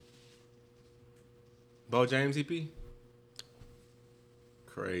Bo James EP.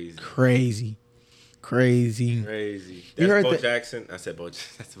 Crazy. You heard Bo that? Jackson. I said Bo.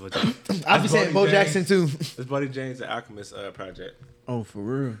 That's Bo Jackson. I'll be saying Bo Jackson too. It's Buddy James, the Alchemist project. Oh, for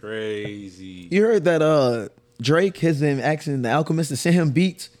real? Crazy. You heard that Drake has been asking the Alchemist to send him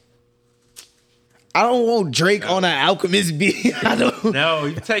beats? I don't want Drake on an Alchemist beat. I don't. No,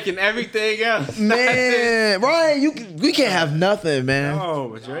 you taking everything else. Man, Ryan, we can't have nothing, man. No,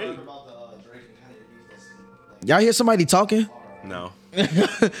 but Drake. Y'all hear somebody talking? No.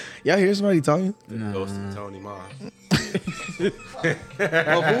 Y'all hear somebody talking? Ghost of Tony Ma.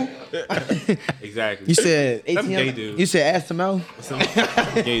 Exactly. You said Some gay ATM. dude. You said ask him out. Some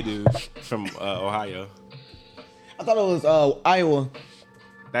gay dude from Ohio. I thought it was Iowa.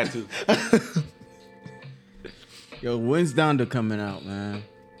 That too. Yo, when's Donda coming out, man?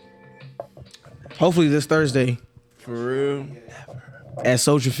 Hopefully this Thursday For real? at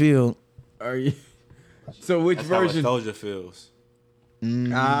Soldier Field. Are you? So which That's how version? Soldier feels.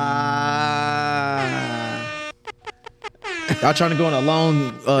 Ah. Y'all trying to go in a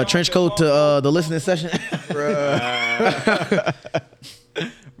long trench coat to the listening session?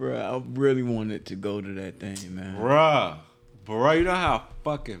 Bruh, I really wanted to go to that thing, man. Bruh, you know how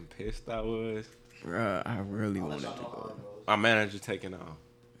fucking pissed I was? Bruh, I really wanted to go. My manager taking off.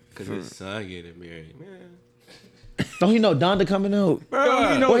 Because his son getting married. Man. Don't you know Donda coming out?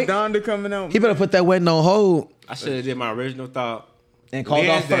 Don't you know Wait. Donda coming out? He better put that wedding on hold I should have did my original thought. and called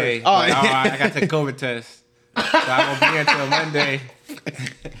off Wednesday. first. Oh, Like, I got to take a COVID test. So I won't be here until Monday.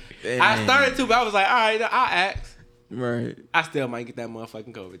 I started to, but I was like, all right, I'll ask. Right. I still might get that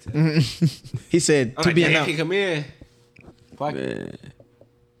motherfucking COVID test. he said I'm to like, be damn, announced. can come in. Fuck it. Man.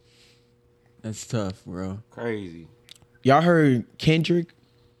 That's tough, bro. Crazy. Y'all heard Kendrick?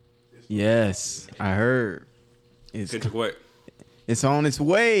 Yes, I heard. Kendrick what? It's on its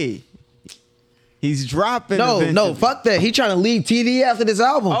way. He's dropping. No, eventually. fuck that. He trying to leave TD after this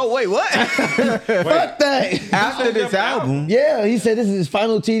album. Oh wait, what? fuck that. After this album? Yeah, he said this is his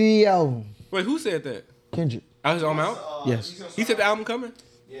final TD album. Wait, who said that? Kendrick. I was on out? Yes. He said the album coming?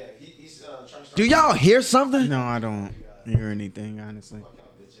 Yeah, he's trying to Do y'all hear something? No, I don't hear anything, honestly.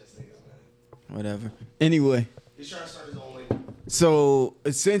 Whatever. Anyway, He's trying to start his own label. so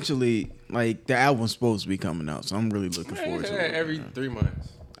essentially, like the album's supposed to be coming out, so I'm really looking Man, forward he to said it. that every 3 months.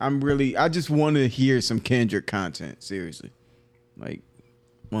 I just want to hear some Kendrick content, seriously. Like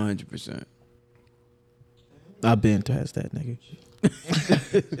 100%. I've been past that,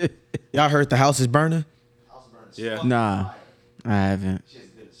 nigga. Y'all heard the house is burning? Yeah. Nah, I haven't.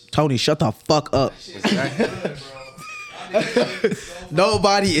 Tony, shut the fuck up. Exactly.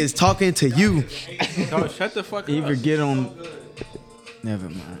 Nobody is talking to you. No, shut the fuck up. Either get on. Never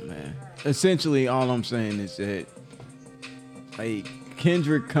mind, man. Essentially, all I'm saying is that, like,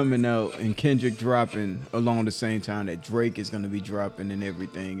 Kendrick coming out and Kendrick dropping along the same time that Drake is gonna be dropping and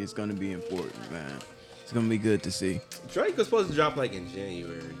everything, it's gonna be important, man. It's gonna be good to see. Drake was supposed to drop like in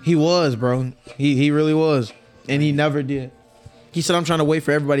January. He was, bro. He really was. And he never did. He said, I'm trying to wait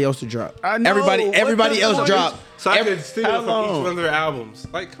for everybody else to drop. I know. Everybody What the else fuck? drop. So I could steal how from long? each one of their albums.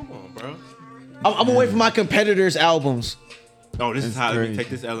 Like, come on, bro. I'm gonna wait for my competitors' albums. Oh, this is That's how we crazy. take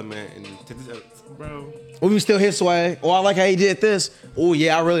this element and take this element. Bro. We still hit swag. Oh, I like how he did this. Oh,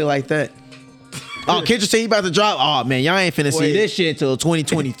 yeah, I really like that. Oh, Kendrick say he about to drop. Oh, man, y'all ain't finna see Wait. this shit till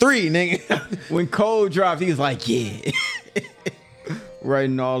 2023, nigga. When Cole dropped, he was like, yeah.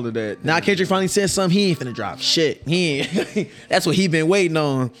 Writing all of that. Now Kendrick finally said something. He ain't finna drop shit. He ain't. That's what he been waiting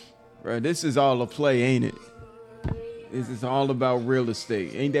on. Bro, this is all a play, ain't it? This is all about real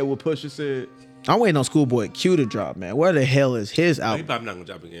estate. Ain't that what Pusha said? I'm waiting on Schoolboy Q to drop, man. Where the hell is his He album? probably not gonna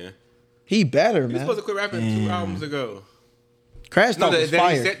drop again. He better, He was man. supposed to quit rapping 2 albums ago. Crash Talk was He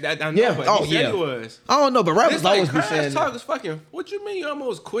fire. said that. I know, Yeah. but Oh, he said yeah. he was. I don't know, but rappers It's like always be Crash saying Talk that. is fucking. What you mean you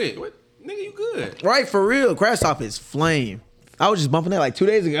almost quit? What, nigga, you good? Right, for real. Crash Talk is flame. I was just bumping that like 2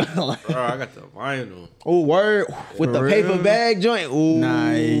 days ago. Like, Bro, I got the vinyl. oh, word. With the For paper real? bag joint. Ooh.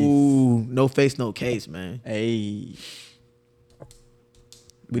 Nice. No face, no case, man. Hey.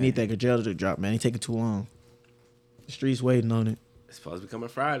 We need that Gajel to drop, man. He taking too long. The streets waiting on it. It's supposed to be coming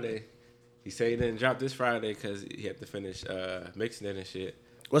Friday. He said he didn't drop this Friday because he had to finish mixing it and shit.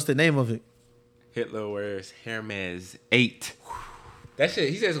 What's the name of it? Hitler wears Hermes 8. That shit,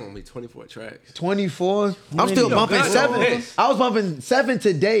 he says it's gonna be 24 tracks. 24. I'm still know, bumping Gun 7. don't miss. I was bumping 7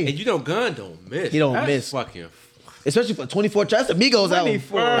 today. And you know Gun don't miss. He don't That's miss. Fucking. Especially for 24 tracks. That's Amigos album.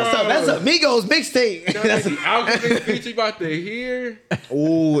 24. That's a Migos mixtape. That's the Alchemist feature you about to hear.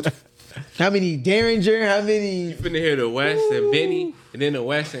 Ooh. How many Derringer? How many? You finna hear the West and Benny, and then the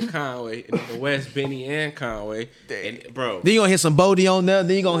West and Conway, and then the West, Benny, and Conway. And bro, Then you gonna hit some Bodie on there.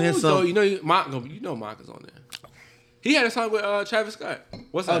 Then you gonna hit some. Mock is on there. He had a song with Travis Scott.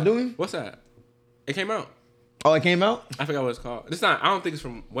 What's that? Oh, do he? What's that? It came out. Oh, it came out. I forgot what it's called. It's not. I don't think it's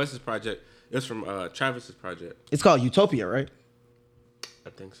from West's project. It's from Travis's project. It's called Utopia, right? I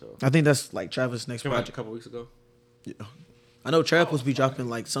think so. I think that's like Travis' next Came out a project. couple weeks ago. Yeah. I know Trav supposed to be dropping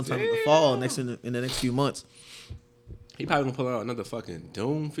like sometime in the fall, in the next few months. He probably gonna pull out another fucking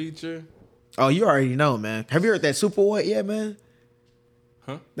Doom feature. Oh, you already know, man. Have you heard that Super What yet, man?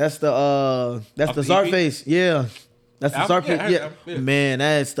 Huh? That's the Off the Czarface. Yeah. That's the Album? Yeah, I Czarface. heard Yeah. the album, yeah. Man,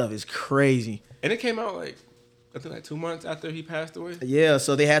 that stuff is crazy. And it came out like I think like 2 months after he passed away. Yeah,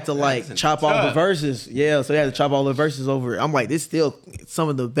 so they had to like That's chop all the tough. verses. Yeah, so they had to chop all the verses over. I'm like, this still some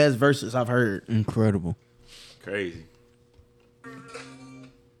of the best verses I've heard. Incredible. Crazy,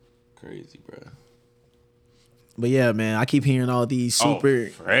 bro. But yeah, man, I keep hearing all these super.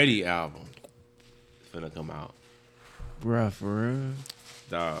 Freddie album finna come out, Bruh, for real.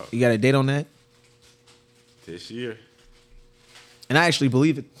 dog, You got a date on that? this year. And I actually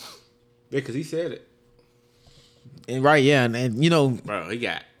believe it. Yeah, cause he said it, And right, yeah, and you know, bro. He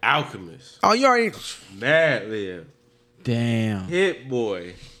got Alchemist, oh, you already. Madlib, Damn. Hit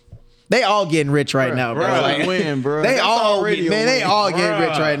Boy. They all getting rich right now, bro. Bruh, Like, win, bro. They That's all already a man, they win. all getting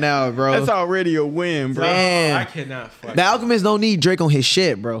rich Bruh. right now, bro. That's already a win, bro. Man. I cannot fuck. The Alchemist don't need Drake on his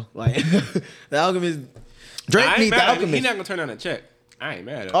shit, bro. Like the Alchemist, Drake I ain't need the mad. Alchemist. He not gonna turn down a check. I ain't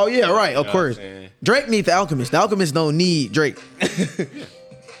mad at him. Oh yeah, right. You Of know course, what I'm saying? Drake need the Alchemist. The Alchemist don't need Drake.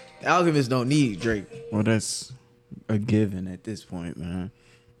 The Alchemist don't need Drake. Well, that's a given at this point, man.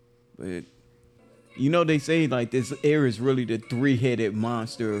 But you know they say like this era is really the three-headed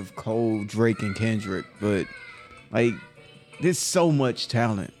monster of Cole, Drake, and Kendrick. But like, there's so much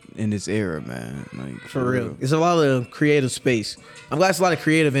talent in this era, man. Like For real, it's a lot of creative space. I'm glad it's a lot of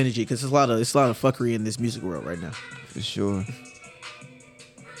creative energy because it's a lot of fuckery in this music world right now. for sure.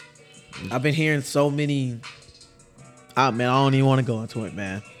 I've been hearing so many. Man, I don't even want to go into it,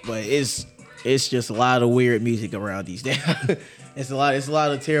 man. But it's just a lot of weird music around these days. It's a lot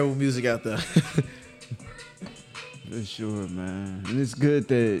of terrible music out there. For sure, man. And it's good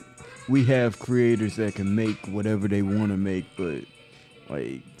that we have creators that can make whatever they want to make, but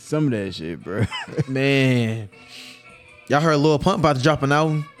like some of that shit, bro. Man, y'all heard Lil Pump about to drop an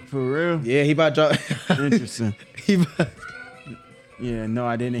album? For real? Yeah, he about to drop. Interesting. he about, Yeah, no,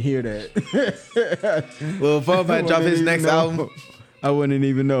 I didn't hear that. Lil Pump about to drop his next album. I wouldn't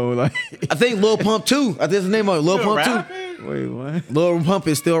even know. Like, I think Lil Pump 2. I think that's the name of it. Lil Still Pump 2. rapping? wait, what? Lil Pump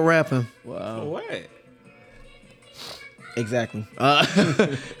is still rapping. For Wow. what? Exactly.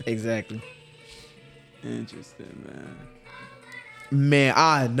 Exactly. Interesting, man. Man,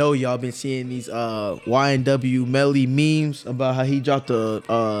 I know y'all been seeing these YNW Melly memes about how he dropped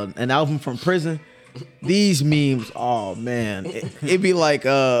an album from prison. These memes, oh man, it'd be like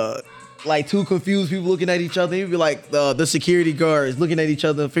two confused people looking at each other. It'd be like the security guards looking at each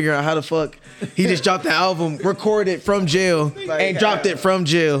other, figuring out how the fuck he just dropped the album, recorded from jail, and dropped it from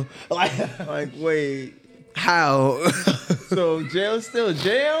jail. Like wait. how? So jail's still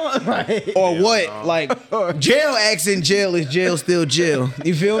jail? Like, Or what? Like jail acts in jail is jail still jail.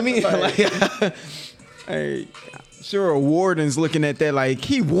 You feel me? Like, hey, sure, a warden's looking at that like,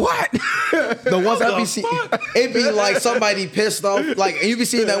 he what? the ones I be seeing, it be like somebody pissed off. Like you be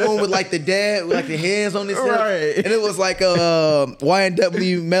seeing that one with like the dad with like the hands on his hip, Right. and it was like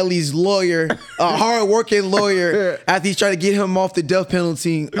YNW Melly's lawyer, a hard-working lawyer, after he's trying to get him off the death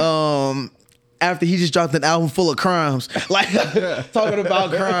penalty. After he just dropped an album full of crimes, like talking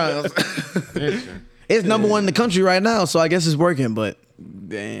about crimes. It's number one in the country right now, so I guess it's working. But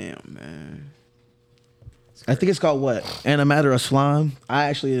Damn, man. I think it's called what? And a Matter of Slime. I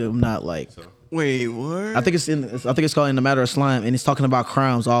actually am not like. Wait, what? I think it's called In a Matter of Slime, and it's talking about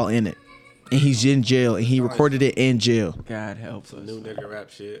crimes all in it. And he's in jail, and he recorded it in jail. God help us. New nigga rap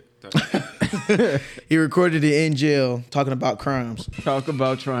shit. He recorded it in jail, talking about crimes. Talk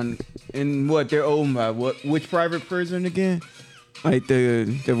about trying, and what, they're owned by what? Which private prison again? Like the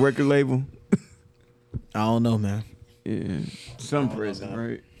record label? I don't know, man. Yeah, some prison,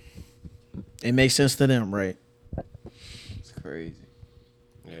 right? It makes sense to them, right? It's crazy.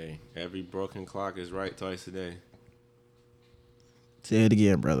 Hey, every broken clock is right twice a day. Say it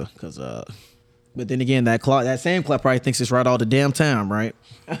again, brother, because but then again, that same clock probably thinks it's right all the damn time, right?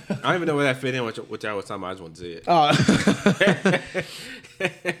 I don't even know where that fit in with y'all was talking about. I just want to say it.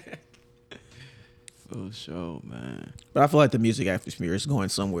 For sure, man. But I feel like the music atmosphere is going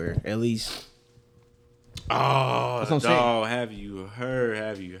somewhere, at least. Oh, That's what I'm saying. dog, have you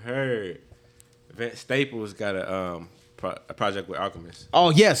heard? Vince Staples got a project with Alchemist. Oh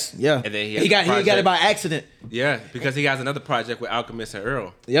yes, yeah. And then he got it by accident. Yeah, because he has another project with Alchemist and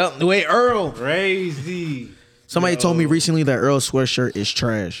Earl. Yep. The way Earl. Crazy. Somebody told me recently that Earl's sweatshirt is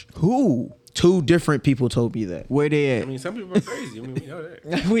trash. Who? 2 different people told me that. Where they I at? mean, some people are crazy. I mean, we know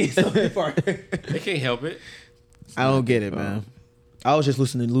that. They can't help it. I don't get it, man. I was just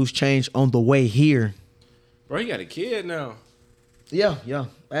listening to Loose Change on the way here. Bro, he got a kid now. Yeah.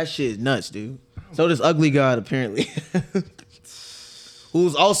 That shit is nuts, dude. So does Ugly God, apparently.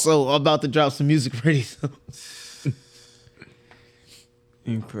 Who's also about to drop some music pretty soon.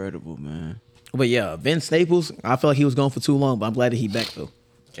 Incredible, man. But yeah, Vince Staples, I felt like he was gone for too long, but I'm glad that he back though.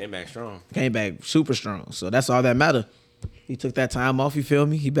 Came back strong. Came back super strong. So that's all that matter. He took that time off, you feel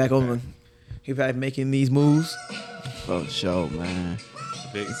me? He back on he back making these moves. For sure, man.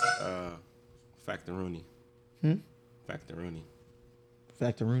 Big Factor Rooney. Factor Rooney.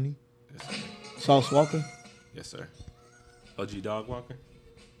 Factor Rooney. Yes, sir. Sauce Walker. Yes, sir. OG Dog Walker.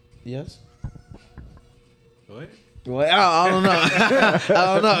 Yes. What? Well, I don't know.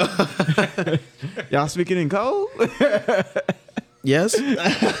 I don't know. Y'all speaking in code? Yes.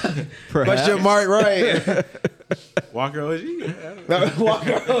 Perhaps. Question mark, right. Walker OG? Yeah,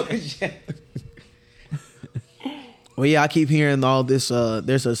 Walker. Well, yeah, I keep hearing all this.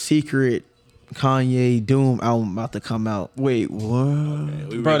 There's a secret Kanye Doom album about to come out. Wait, what?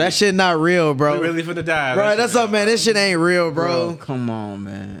 Bro, that shit not real, bro. We really finna die. Bro, that's up, man. This shit ain't real, bro. Come on,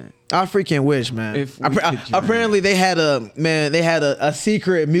 man. I freaking wish, man. If we could Apparently, they had a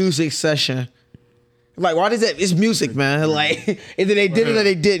secret music session. Like, why does that? It's music, man. Like, either they did it or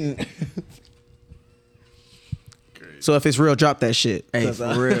they didn't. So if it's real, drop that shit. Hey,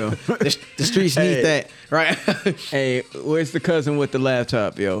 for real. The streets need that, right? Hey, where's the cousin with the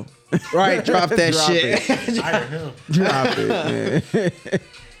laptop, yo? Right, drop that Drop shit. Hire him. Drop it,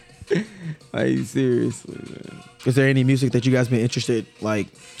 man. Like, seriously, man. Is there any music that you guys been interested, like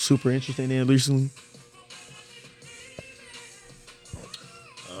super interested in recently?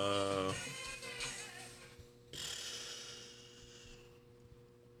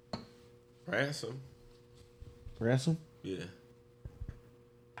 Ransom. Ransom? Yeah.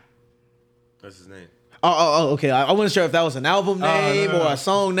 That's his name. Oh, okay. I wasn't sure if that was an album name no. or a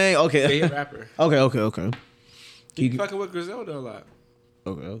song name. Yeah, Okay. he a rapper. Okay. He fucking with Griselda a lot.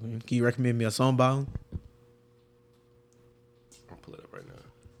 Okay. Can you recommend me a song by him? I'll pull it up right now.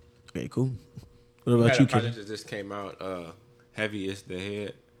 Okay, cool. What He about had you, a project Kevin? that just came out. Heavy is the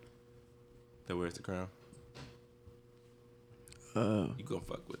head that wears the crown. You gonna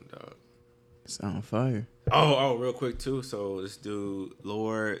fuck with him, dog. It's on fire. Oh, real quick too. So this dude,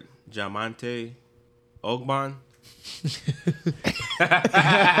 Lord Jamante Ogban.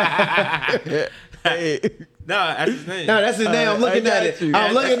 No, that's his name. No, that's his name. I'm looking at it.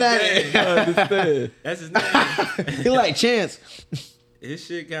 I'm looking at it. Understand. That's his name. He like Chance. His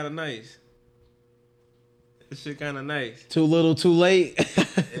shit kind of nice. Too little, too late.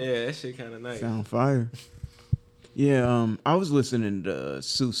 Yeah, that shit kind of nice. It's on fire. Yeah, I was listening to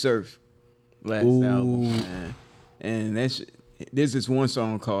Sue Surf last album, man. And there's this one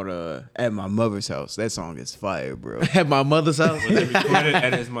song called At My Mother's House. That song is fire, bro. At my mother's house. They recorded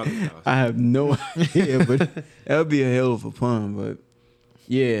at his mother's house. I have no idea, but that would be a hell of a pun. But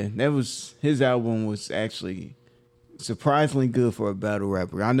yeah, his album was actually surprisingly good for a battle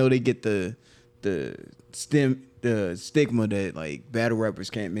rapper. I know they get the stigma that like battle rappers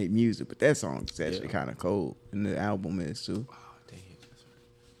can't make music, but that song is actually kind of cold, and the album is too.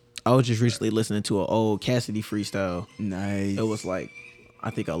 I was just recently listening to an old Cassidy freestyle. Nice. It was like, I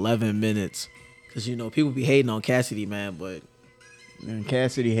think 11 minutes. Cause people be hating on Cassidy, man, but Man,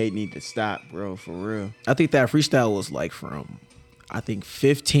 Cassidy hate need to stop, bro, for real. I think that freestyle was like from,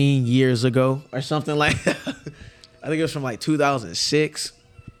 15 years ago or something like that. I think it was from like 2006.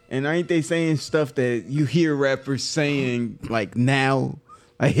 And ain't they saying stuff that you hear rappers saying like now?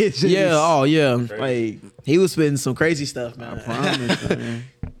 Like it's just, yeah. like He was spitting some crazy stuff, I man. promise, man.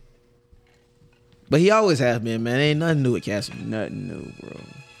 But he always has been, man. Ain't nothing new with Cassidy. Nothing new, bro,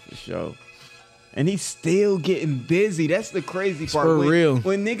 for sure. And he's still getting busy. That's the crazy part. For real.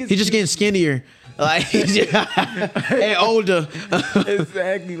 When niggas He just getting skinnier. Like, and older.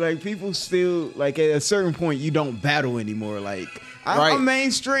 exactly. Like people still like at a certain point you don't battle anymore. Like Right. I'm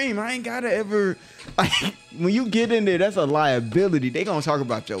mainstream. I ain't gotta ever like when you get in there, that's a liability. They gonna talk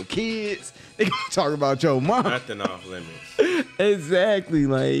about your kids. They gonna talk about your mom. Nothing off limits. Exactly.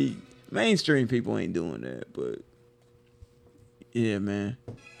 Like mainstream people ain't doing that. But yeah, man.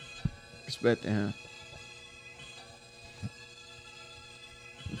 Respect to him.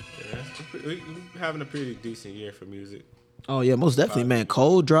 Yeah, we're having a pretty decent year for music. Oh yeah, most definitely, man.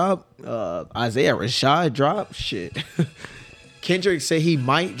 Cole drop. Isaiah Rashad drop. Shit. Kendrick said he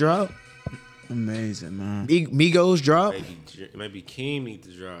might drop. Amazing, man. Migos drop. Maybe Keem need to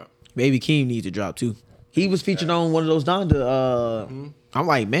drop. Baby Keem needs to drop too. He was featured on one of those Donda. I'm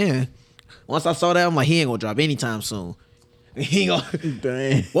like, man. Once I saw that, I'm like, he ain't gonna drop anytime soon. He gonna.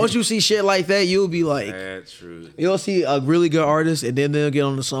 Dang. Once you see shit like that, you'll be like, That's true. you'll see a really good artist, and then they'll get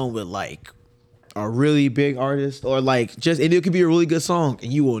on the song with like a really big artist, or like just, and it could be a really good song,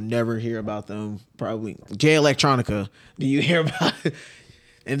 and you will never hear about them. Probably Jay Electronica. Do you hear about it?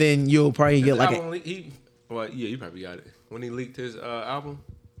 And then you'll probably get like you probably got it when he leaked his album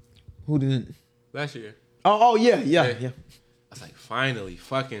who didn't? last year. Oh yeah. I was like, finally,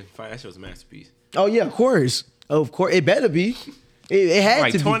 that shit was a masterpiece. Oh yeah, of course, it better be. It had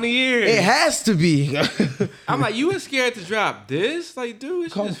Like to be. 20 years. It has to be. I'm like, you were scared to drop this? Like, dude,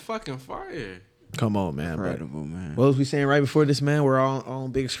 it's just fucking fire. Come on, man. Bro. Incredible, man. What was we saying right before this, man? We're all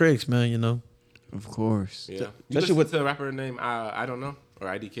on Big Scricks, man. You know. Of course. Yeah. You Especially listen with- to a rapper named I Don't Know or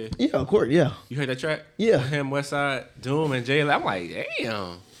IDK. Yeah, of course. Yeah. You heard that track? Yeah. With him, Westside, Doom, and Jay. I'm like,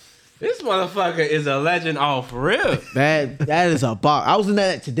 damn, this motherfucker is a legend off rip. That is a box. I was in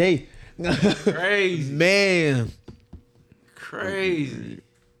that today. Crazy, Man. crazy.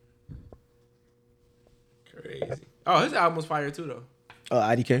 Oh, his album was fire too, though.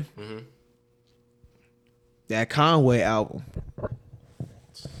 IDK. That Conway album.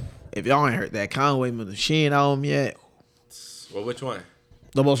 If y'all ain't heard that Conway Machine album yet, Well, which one?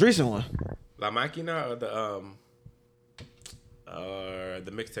 the most recent one. La Máquina or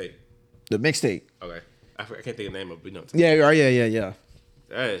the mixtape? The mixtape. Okay, I can't think of the name of it, but no. Yeah.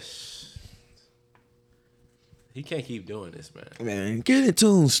 That's, he can't keep doing this, man. Man, get it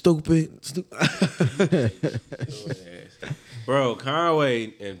tuned, stupid. Bro,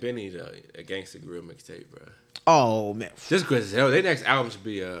 Conway and Benny, a Gangsta Grill mixtape, bro. Oh man. Just Grizel, their next album should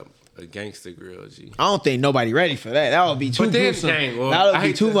be a Gangsta Grill, G. I don't think nobody ready for that. That would be too But then, gruesome. dang, well, that would I be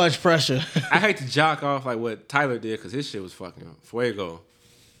hate too to- much pressure. I hate to jock off like what Tyler did because his shit was fucking fuego.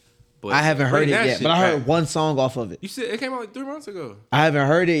 But I haven't heard it that yet, shit but I heard back. one song off of it. You said it came out like 3 months ago. I haven't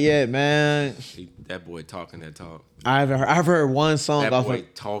heard it yet, man. That boy talking that talk. I've heard one song That off boy of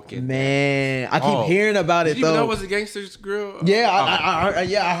it. talking. Man, I keep Oh. hearing about it Did you even know though. it was a Gangsta's Grill? Yeah, Oh,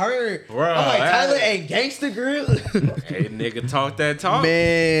 I heard. Bro, I'm like, Tyler that- ain't Gangsta Grill. hey, nigga, talk that talk.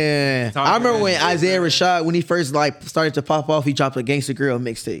 Man, Talking I remember that when shit, Isaiah man. Rashad, when he first like started to pop off, he dropped a Gangsta Grill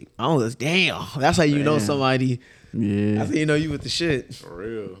mixtape. I was damn. That's how you know Damn. somebody. Yeah. That's how you know you with the shit. For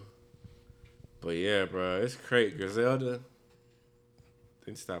real. But yeah, bro, it's crazy. Griselda,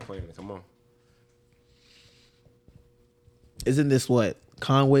 they stop playing it. Come on. Isn't this what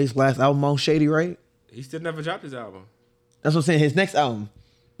Conway's last album on Shady, right? He still never dropped his album. That's what I'm saying. His next album.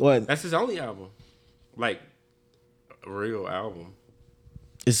 What? That's his only album. Like, a real album.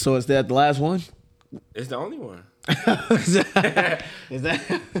 Is that the last one? It's the only one. Is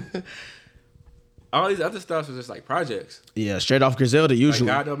that? All these other stuff is just like projects. Yeah, straight off Griselda Like usually.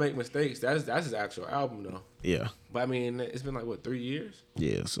 God Don't Make Mistakes. That's his actual album though. Yeah. But I mean, it's been like what 3 years,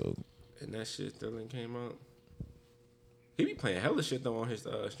 Yeah. So and that shit still ain't came out. He be playing hella shit though on his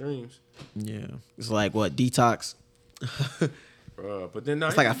streams, yeah, it's like what Detox. bro. But then now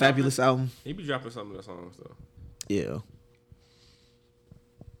It's like a fabulous album. He be dropping some of the songs though. Yeah.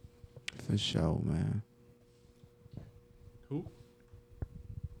 For sure, man. Who?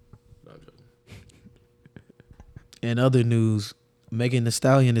 No, I'm joking. In other news, Megan Thee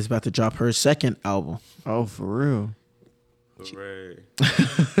Stallion is about to drop her second album, Oh, for real. Hooray.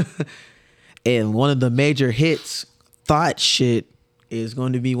 and one of the major hits, "Thought Shit," is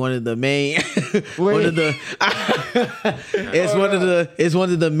going to be one of the main. One of the. It's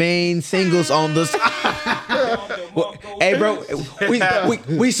one of the main singles on this. Hey, bro,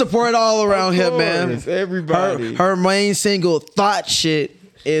 we support all around here, man. Course, everybody. Her main single, "Thought Shit,"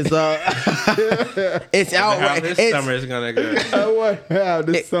 is it's out How right. this summer is gonna go. I wonder how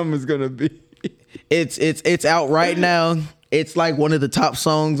this summer's gonna be. It's out right now. It's like one of the top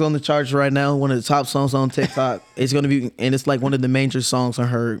songs on the charts right now. One of the top songs on TikTok. It's gonna be, and it's like one of the major songs on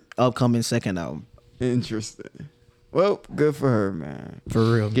her upcoming second album. Interesting. Well, good for her, man.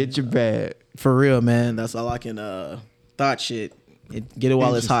 For real, Get your bag. for real, man. That's all I can. Thought shit. Get it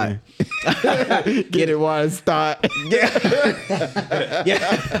while it's hot. Get it while it's hot.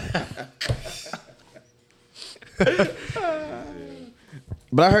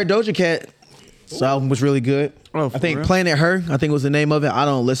 But I heard Doja Cat. So album was really good. Oh, I for think real? Planet Her, I think was the name of it. I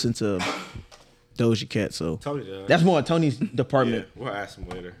don't listen to Doja Cat, so Tony does. that's more Tony's Yeah, department. we'll ask him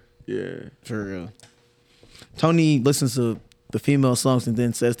later. Yeah. For real. Tony listens to the female songs and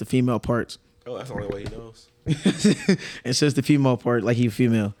then says the female parts. Oh, that's the only way he knows. And says the female part like he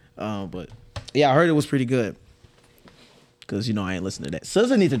female. But yeah, I heard it was pretty good. Cause I ain't listening to that.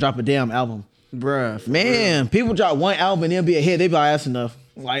 SZA need to drop a damn album. Bruh. Man, people drop one album and it'll be a hit. They be like, that's enough.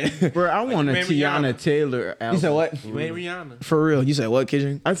 Like, Bro, I want a man, Tiana Rihanna. Taylor album. you said what? You ain't Rihanna. For real? You said what,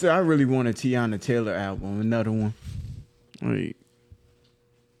 Kitchen? I said I really want a Tiana Taylor album. Another one. Like,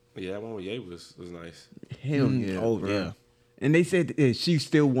 Yeah, that one with Ye was nice. hell yeah. Oh bro. yeah. And they said that she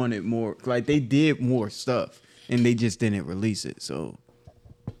still wanted more. Like they did more stuff, and they just didn't release it. So,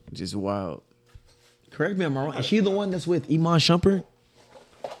 just wild. Correct me if I'm wrong. Is she the one that's with Iman Shumpert?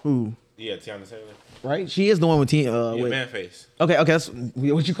 Who? Yeah, Tiana Taylor. Right? She is the one with Yeah, with. man face. Okay, that's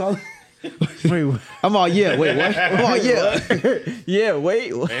what you call it. Wait, what? I'm all yeah. Wait, what? I'm all yeah. Yeah,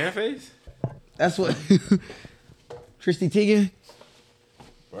 wait. What? Man face? That's what. Christy Teigen.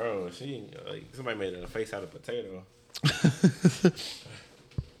 Bro, she like somebody made a face out of potato.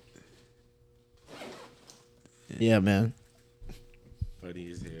 Yeah, man. But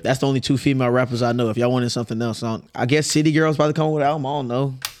he's here. That's the only two female rappers I know. If y'all wanted something else, I guess City Girls about to come with an album. I don't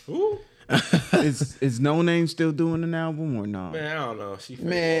know. Ooh. Is No Name still doing an album or not? Man, I don't know. She fake.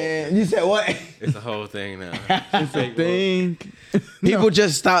 Man, you said what? It's a whole thing now. It's a thing. People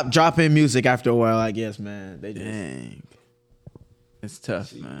just stop dropping music after a while. I guess, man. They just. Dang. It's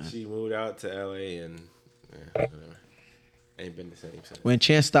tough, man. She moved out to LA and whatever. Ain't been the same since. When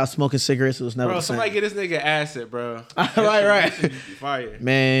Chance stopped smoking cigarettes, it was never Bro, the same. somebody get this nigga acid, bro. Right. That shit used to be fire.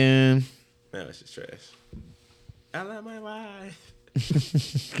 Man, No, it's just trash. I love my wife.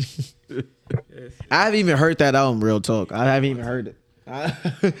 Yes. I haven't even heard that album. Real talk, I haven't even heard it.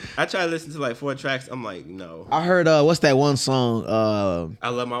 I tried to listen to like 4 tracks. I'm like, no. I heard what's that one song? I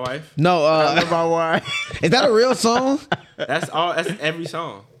love my wife. No, I love my wife. is that a real song? That's all. That's every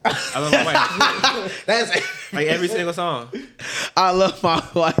song. I love my wife. That's Like every single song. I love my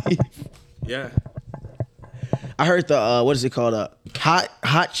wife. Yeah. I heard the what is it called?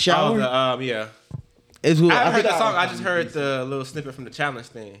 Hot shower. Oh, yeah. It's who- I haven't heard think that song. I just heard the little snippet from the challenge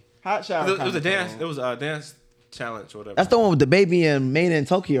thing. Hot shower. It was a dance. It was a dance challenge or whatever. That's the one with the baby and Made in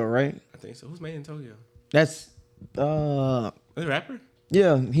Tokyo, right? I think so. Who's made in Tokyo? That's Is it a rapper?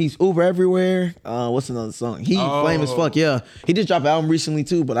 yeah. He's Uber everywhere. What's another song? He flame as fuck. Yeah, he just dropped an album recently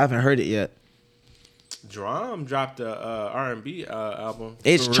too, but I haven't heard it yet. Drum dropped a R&B album.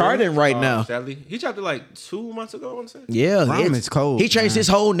 It's For real? charting right now. Sadly, he dropped it like 2 months ago. I want to say. Yeah, Rhyme it's- is cold, He changed man. his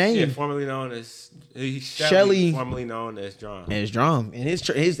whole Yeah, name. formerly known as Shelly. Shelly, formerly known as Drum. And it's Drum, and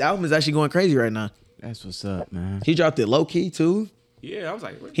his album is actually going crazy right now. That's what's up, man. He dropped it low key too. Yeah, I was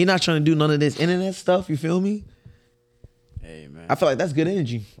like, what? He not trying to do none of this internet stuff. You feel me? Hey, man. I feel like that's good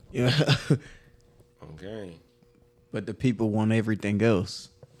energy. Yeah. Okay, But the people want everything else.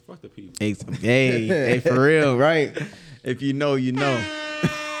 fuck the people. hey, for real, right? If you know, you know.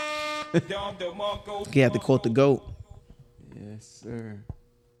 He had to quote the GOAT. Yes, sir.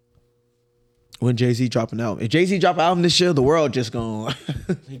 When Jay-Z drop an album. If Jay-Z drop an album this year, the world just gonna.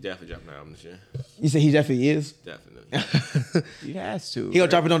 He definitely dropped an album this year. You say he definitely is? Definitely. He has to. He gonna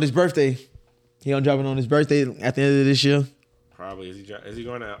drop it on his birthday. He gonna drop it on his birthday at the end of this year. Probably. Is he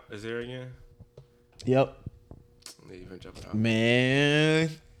going out? Is there again? Yep. They even drop an Mm. album. Man.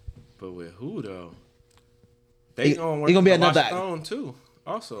 But with who though? He- They gonna work he gonna be with another- Stone too.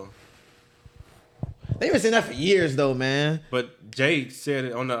 Also, They been saying that for years though, man. but Jay said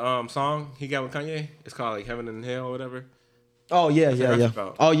it on the song he got with Kanye. It's called like Heaven and Hell or whatever. Oh yeah, what yeah, that's yeah.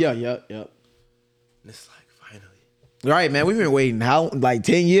 about. Oh yeah. And it's like finally. Right, man. We've been waiting how like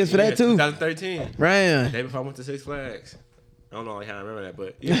 10 years for that too. 2013. Right. Day before I went to Six Flags. I don't know like how I remember that,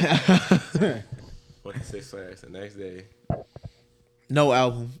 but yeah. Went to Six Flags the next day. No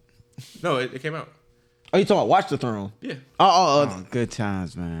album. No, it came out. Oh, you talking about Watch the Throne? Yeah. Oh, good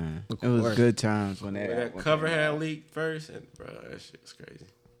times, man. It was course. good times when When that that cover had leaked first, and bro, that shit was crazy.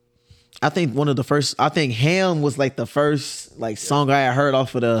 I think one of the first. I think Ham was like the first like song I had heard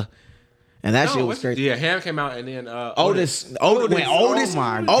off of the, and that shit was what's- crazy. Yeah, Ham came out and then Otis, when Otis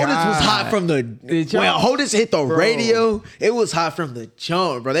my was hot God. from the Did when y'all- Otis hit the Bro. radio, it was hot from the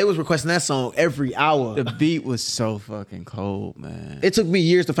jump, bro. They was requesting that song every hour. The beat was so fucking cold, man. It took me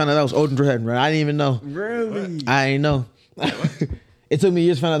years to find out that was Odin Redden, bro. I didn't even know. Really? I didn't know. It took me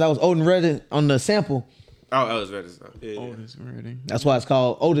years to find out that was Odin Redden on the sample. Oh, that was ready stuff. Yeah, yeah. Otis Redding. That's why it's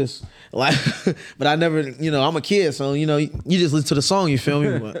called Otis. Like, but I never, I'm a kid, so you just listen to the song. You feel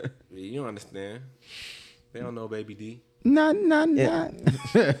me? But, Yeah, you don't understand. They don't know Baby D. Nah. right,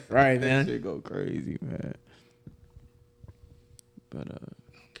 That man. shit go crazy, man. But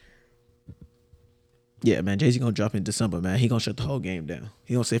Yeah, man. Jay-Z gonna drop in December, man. He gonna shut the whole game down.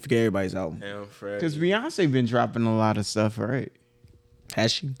 He gonna say forget everybody's album. Ham, Fred. because Beyonce been dropping a lot of stuff, right?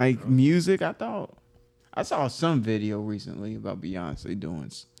 Has she? Like music, I saw some video recently about Beyonce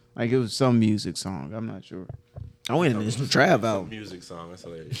doing like it was some music song. I'm not sure. I went in this new Trav album. Music song. That's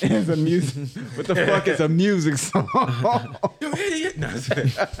hilarious. It's a music. What the fuck is a music song? You idiot. No,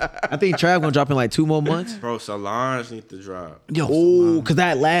 I think Trav gonna drop in like 2 more months. bro, Solange need to drop. Oh, cause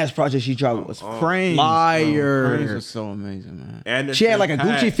that last project she dropped was Praise. fire. Praise was so amazing, man. Anderson She had like a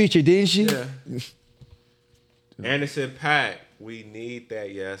 .Paak. Gucci feature, didn't she? Yeah. Anderson .Paak. We need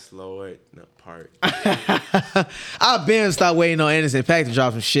that. Yes, Lord. No, part. I've been stopped waiting on Anderson .Paak to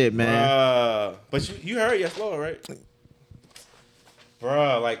drop some shit, man. But you heard Yes, Lord, right?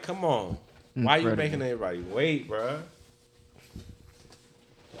 Bruh, like, come on. Why you Incredible. making everybody wait, bruh?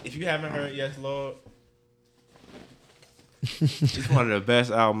 If you haven't heard Yes, Lord, it's one of the best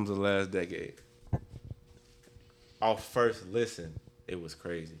albums of the last decade. Our first listen, it was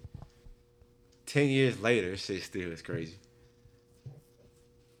crazy. 10 years later, shit still is crazy.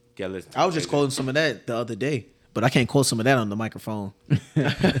 Gotta listen to I was just it. quoting some of that the other day, but I can't quote some of that on the microphone.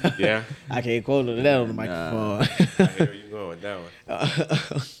 Yeah, I can't quote that on the microphone. I hear where you going with that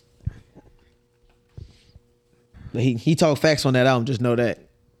one. But he talked facts on that album. Just know that.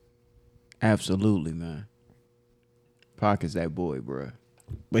 Absolutely, man. Pac is that boy, bro.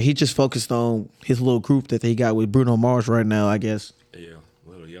 But he just focused on his little group that they got with Bruno Mars right now, I guess. Yeah,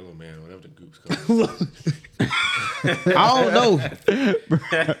 Little Yellow Man, whatever the group's called. I don't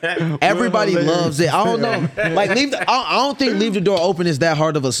know. Everybody loves it. I don't know. Like I don't think Leave the Door Open is that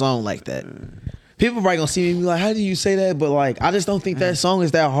hard of a song like that. People probably gonna see me and be like, how do you say that? But like, I just don't think that song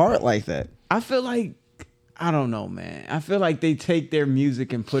is that hard like that. I feel like, I don't know, man. I feel like they take their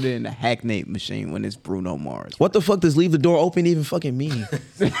music and put it in the hackneyed machine when it's Bruno Mars. What the fuck does Leave the Door Open even fucking mean?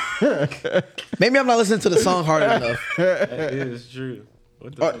 Maybe I'm not listening to the song hard enough. That is true.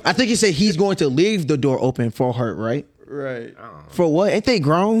 What the fuck? I think he said he's going to leave the door open for her, right? Right. I don't know. For what? Ain't they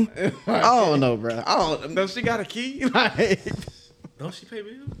grown? I don't know, bro. I don't. No, she got a key? Like, Don't she pay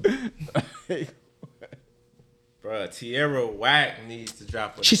bills? Bruh, Tierra Whack needs to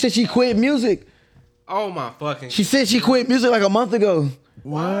drop a... She said she quit music. Oh my fucking... She said she quit music like a month ago.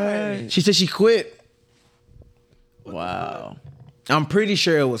 Why? She said she quit. wow. I'm pretty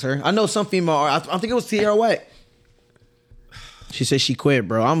sure it was her. I know some female. I think it was Tierra Whack. She said she quit,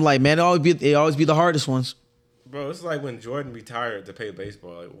 bro. I'm like, man, it always be the hardest ones. Bro, it's like when Jordan retired to play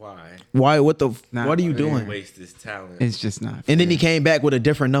baseball. Like, why? Why? What Nah, are you man. doing? Waste this talent. It's just not. And then he came back with a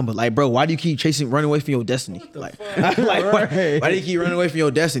different number. Like, bro, why do you keep running away from your destiny? Like, like why do you keep running away from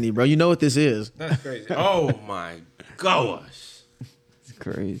your destiny, bro? You know what this is. That's crazy. Oh my gosh. It's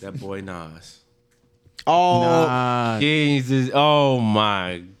crazy. That boy Nas. Oh, Nah. Jesus. Oh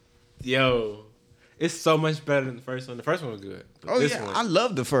my. Yo. It's so much better than the first one. The first one was good. But Oh, this yeah. one, I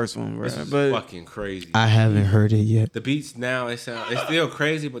love the first one, bro. this is But fucking crazy. I haven't heard it yet. The beats now, it's still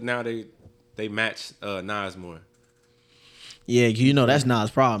crazy, but now they match Nas more. Yeah, you know that's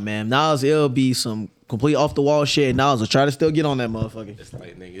Nas' problem, man. Nas, it'll be some complete off the wall shit. Nas will try to still get on that motherfucker. It's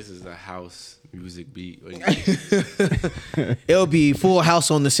like, nigga, this is a house music beat. It'll be full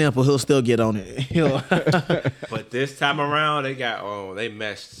house on the sample. He'll still get on it. But this time around, they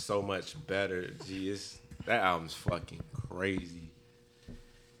meshed so much better. Gee, that album's fucking crazy.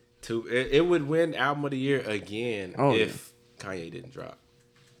 It would win album of the year again if Kanye didn't drop.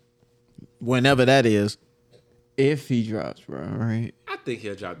 Whenever that is. if he drops, bro, right? I think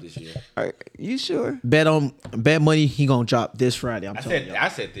he'll drop this year. You sure? Bet money he gonna drop this Friday. I'm telling you. I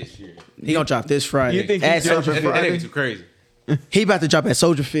said this year. He gonna drop this Friday. You think he at drops Soldier it Field. That nigga too crazy. He about to drop at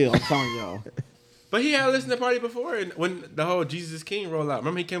Soldier Field. I'm telling y'all. But he had a listening party before, and when the whole Jesus King roll out.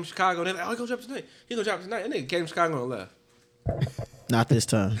 Remember he came to Chicago, and they're like, "Oh, he gonna drop tonight. He gonna drop tonight." And nigga came to Chicago and left. Not this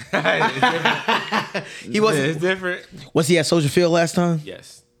time. It's different. He wasn't. It's different. Was he at Soldier Field last time?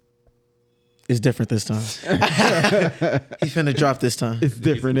 Yes. It's different this time. He's finna drop this time. It's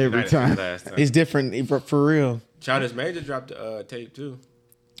different every United time. Last time. It's different for real. Childish Major dropped the tape too.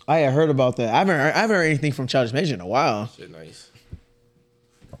 I had heard about that. I haven't heard anything from Childish Major in a while. Shit, nice.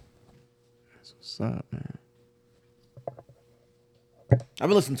 What's up, man? I've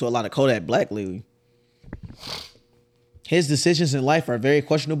been listening to a lot of Kodak Black lately. His decisions in life are very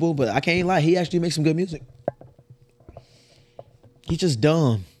questionable, but I can't lie, he actually makes some good music. He's just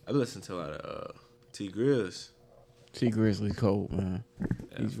dumb. I listened to a lot of T Grizz. T Grizzly cold, man.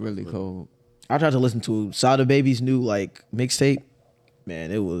 He's really cold. I tried to listen to Sada Baby's new like mixtape.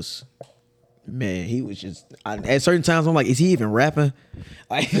 Man, it was Man, he was just at certain times I'm like, is he even rapping?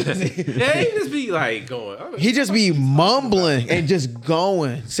 Like, Yeah, he just be like going. he just be mumbling and just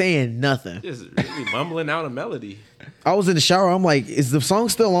going, saying nothing. Just really mumbling out a melody. I was in the shower. I'm like, is the song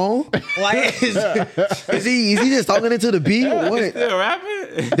still on? Like, is he just talking into the beat? Or what? Still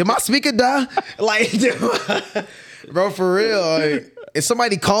rapping? Did my speaker die? Like, bro, for real. Like, is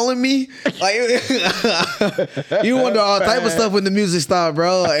somebody calling me? Like, you wonder all type of stuff when the music stopped,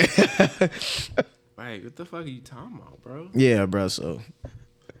 bro. Like, Like, what the fuck are you talking about, bro? yeah, bro. So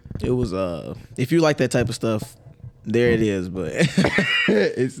it was if you like that type of stuff, there it is. But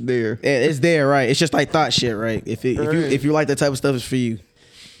It's there. it's there, right? It's just like thought shit, right? If you like that type of stuff, it's for you.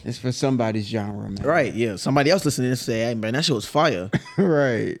 It's for somebody's genre, man. Right, yeah. Somebody else listening and say, hey, man, that shit was fire.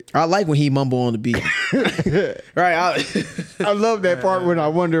 Right. I like when he mumble on the beat. Right. I love that part when I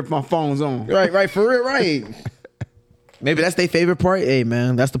wonder if my phone's on. Right, for real, right. Maybe that's their favorite part. Hey,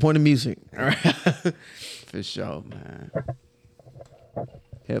 man, that's the point of music. All right. For sure, man.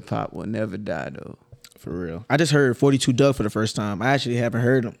 Hip hop will never die, though. For real. I just heard 42 Doug for the first time. I actually haven't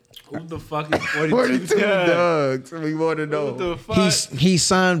heard him. Who the fuck is 42 42 Doug? Dogs. We want to Who know. the fuck? He's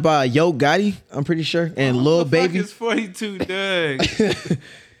signed by Yo Gotti, I'm pretty sure, and Lil Baby. Who the fuck is 42 Doug?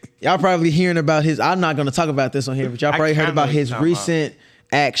 Y'all probably hearing about his. I'm not gonna talk about this on here, but y'all probably heard kinda about know his what you're talking recent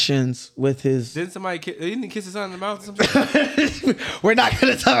actions with his. Didn't somebody didn't he kiss his son in the mouth or something? We're not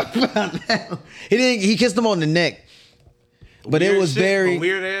gonna talk about that. He kissed him on the neck, but it Weird was shit, very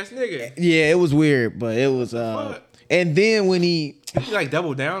weird ass nigga. Yeah, it was weird, but it was. fuck? And then when he Did he like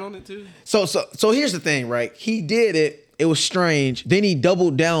double down on it too? So here's the thing, right? He did it. It was strange. Then he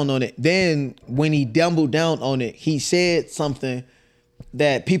doubled down on it. Then when he doubled down on it, he said something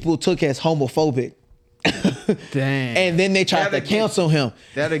that people took as homophobic. Damn. And then they tried to cancel him.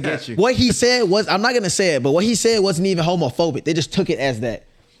 That'll get you. What he said was, I'm not gonna say it, but what he said wasn't even homophobic. They just took it as that.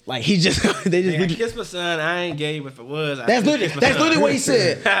 Like he just, they just. Yeah, I kissed my son. I ain't gay, but if it was, That's literally what he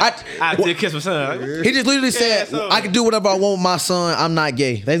said. I did kiss my son. He just literally said, so- I can do whatever I want with my son. I'm not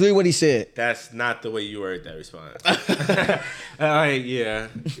gay. That's literally what he said. That's not the way you word that response. Like, yeah,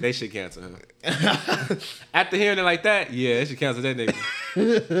 they should cancel him. After hearing it like that, yeah, they should cancel that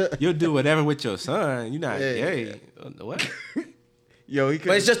nigga. You'll do whatever with your son. You're not gay. What? Yo, he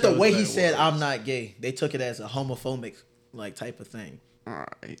But it's just the way he said, I'm not gay. They took it as a homophobic like type of thing. All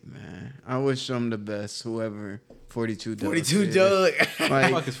right, man. I wish them the best. Whoever 42 Doug. 42 is. Doug.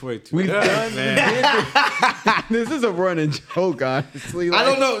 Like, Fuck is 42. we've Doug, done, man. this is a running joke, honestly. I Like,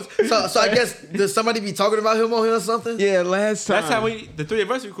 don't know. So I guess does somebody be talking about him on here or something? Yeah, last time. That's how the three of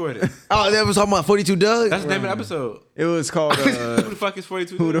us recorded. Oh, they was talking about 42 Doug. That's the name of the episode. It was called. Who the fuck is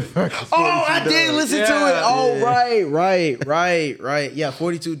 42? Who the Doug? fuck? Is Oh, 42 I did Doug? listen to Yeah, it. Oh, yeah. right. Yeah,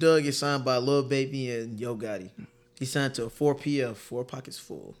 42 Doug is signed by Lil Baby and Yo Gotti. He signed to 4PF, 4 Pockets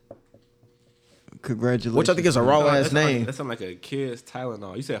Full. Congratulations. Which I think is a raw Oh, ass name. That sounds like a kid's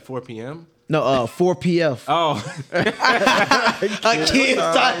Tylenol. You said 4 p.m.? No, 4PF. Oh. A kid's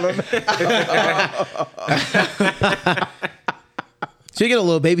Speaking of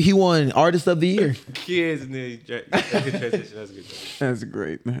Lil Baby, he won Artist of the Year Kids and then that's a good transition. That's a good transition. That's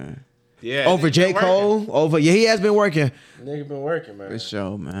great, man. Yeah. over nigga J. been working. Cole. He has been working. Nigga been working, man. For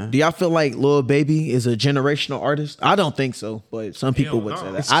sure, man. Do y'all feel like Lil Baby is a generational artist? I don't think so, but some people Hell would no.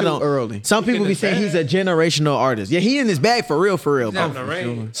 say that. It's I too don't. early. Some people in be his saying he's a generational artist. Yeah, he in his bag for real, He's having a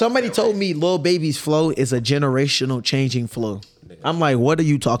rain. Somebody told me Lil Baby's flow is a generational changing flow. I'm like, what are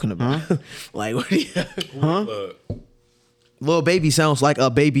you talking about? Like, what are you? Look, Lil Baby sounds like a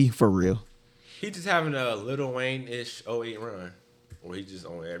baby for real, he just having a Lil Wayne-ish 08 run. Where he just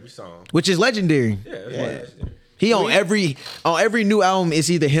on every song. which is legendary. Yeah, that's why that's there. He on every new album. It's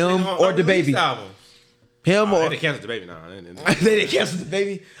either him or the baby. Albums. Him or They canceled the baby now. they didn't cancel the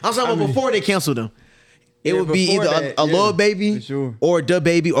baby. I'm talking about before they canceled him. It Yeah, would be before either that, a yeah, Lil Baby for sure. or the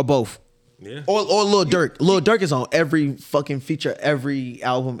baby or both. Yeah. Or Lil Durk. Lil Durk is on every fucking feature, every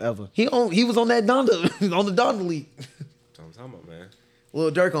album ever. He was on that Donda on the Donda League. That's what I'm talking about, man.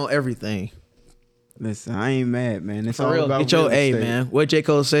 Lil Durk on everything. Listen, I ain't mad, man. It's For all real. about Get your real A, estate. man. What J.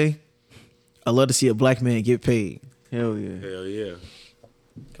 Cole say? I love to see a black man get paid. Hell yeah, Hell yeah.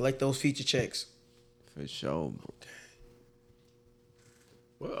 Collect those feature checks. for sure.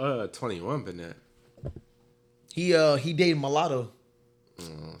 What 21 been at? He dated Mulatto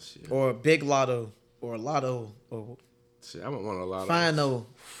Oh shit. or Big Lotto or Lotto or Shit, I don't want a lotto. Fino.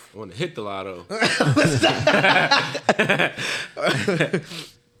 I want to hit the lotto.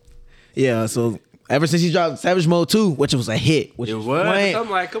 Yeah, so ever since he dropped Savage Mode 2, which was a hit, which It was was? playing- I'm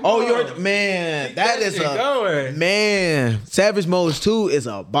like, come oh, on. you're man, Keep that that is shit a going. man. Savage Mode 2 is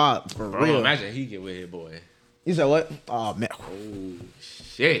a bop for Bro, real. imagine he get with Hit Boy. You said what? Oh man, Oh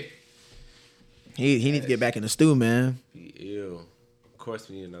shit. He needs to get back in the stew, man. Ew. Of course,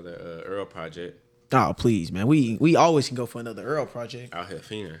 we need another Earl project Oh, please, man. We always can go for another Earl project. out here,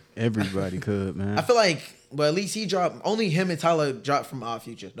 fiending. Everybody could, man. I feel like, well, at least he dropped. Only him and Tyler dropped from Odd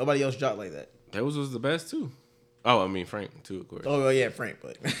Future. Nobody else dropped like that. That was the best too. Oh, I mean Frank too, of course. Oh, well, yeah, Frank,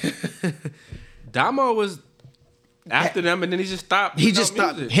 but Damo was after them, and then he just stopped. he putting just out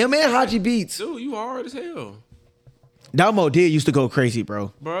stopped. music. Him and Haji Beats. Dude, you hard as hell, Damo did used to go crazy,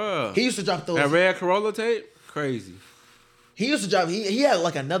 bro. bruh. He used to drop those. That Red Corolla tape, crazy. He used to drop. He had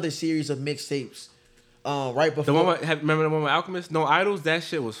like another series of mixtapes. Right before. The one with, remember the one with Alchemist? No Idols? That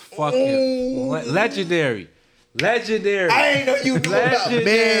shit was fucking legendary. Legendary. I ain't know you knew about, Legendary.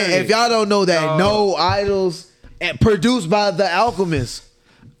 man. If y'all don't know that, Dog. No Idols, and produced by The Alchemist.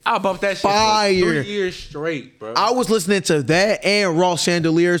 I bumped that shit Fire. for 3 years straight, bro. I was listening to that and Raw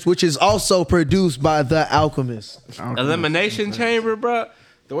Chandeliers, which is also produced by The Alchemist. Elimination Chamber, bro.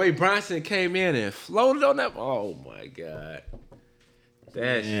 The way Bronson came in and floated on that. Oh my god.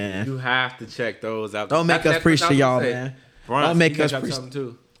 That Yeah. shit, you have to check those out. Don't make us That's preach what I to was y'all, gonna say. man. Bronson, Don't make he us got preach. something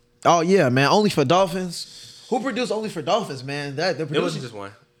too. Oh yeah, man. Only for Dolphins. Who produced Only for Dolphins, man? That the It producer. wasn't just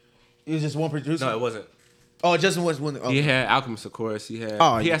one. It was just one producer. No, it wasn't. Oh, it just was one. Oh. He had Alchemist, of course. He had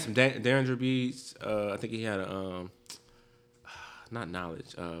Oh, he yeah. had some Derringer beats. I think he had a not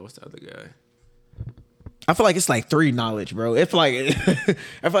Knowledge. What's the other guy? I feel like it's like 3 Knowledge, bro. It's like I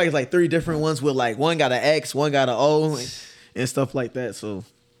feel like it's like 3 different ones with like one got an X, one got an O, and stuff like that. So,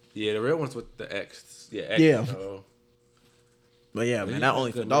 Yeah, the real ones with the X. Yeah, X. Yeah. So but yeah, he man. Not was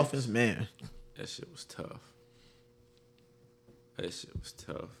Only for good Dolphins, man. that shit was tough. That shit was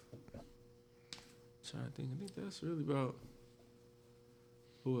tough. Trying to think. I think that's really about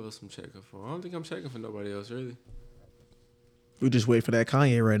who else I'm checking for. I don't think I'm checking for nobody else really. We just wait for that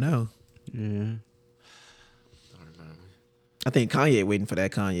Kanye right now. Yeah. Don't remind me. I think Kanye waiting for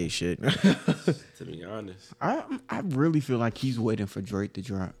that Kanye shit. To be honest, I really feel like he's waiting for Drake to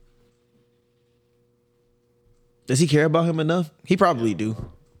drop. Does he care about him enough? He probably do.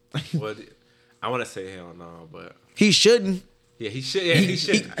 well, I want to say hell no, but He shouldn't. yeah, he should. Yeah, he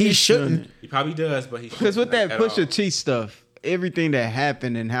should. He shouldn't. He probably does, but he Because with that shouldn't, like, at Pusha T stuff, everything that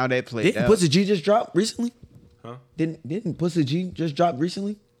happened and how that played Didn't out. Pusha G just drop recently? all. Huh? Didn't Pusha G just drop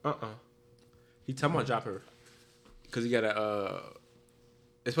recently? He talking about drop her because he got a.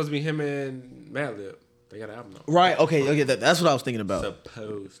 It's supposed to be him and Madlib. They got an album out. Right. Okay. That's what I was thinking about.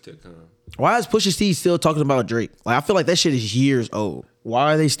 Supposed to come. Why is Pusha T still talking about Drake? Like, I feel like that shit is years old.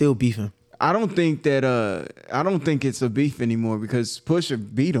 Why are they still beefing? I don't think it's a beef anymore because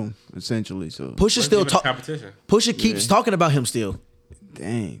Pusha beat him essentially. So Pusha still talk. competition. Pusha keeps talking about him still.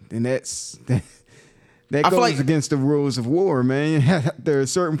 dang, then that I feel goes like- against the rules of war, man. After a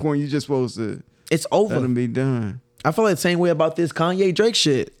certain point, you're just supposed to It's let over. them be done. I feel like the same way about this Kanye Drake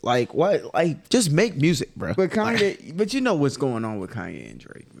shit. Like, what? Like, just make music, bro. But Kanye, but you know what's going on with Kanye and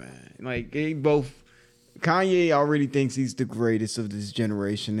Drake, man. Like they both. Kanye already thinks he's the greatest of this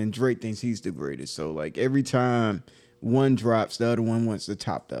generation, and Drake thinks he's the greatest. So like every time one drops, the other one wants to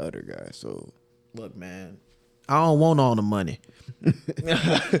top the other guy. So Look, man, I don't want all the money.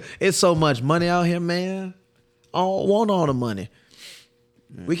 It's so much money out here, man. I don't want all the money.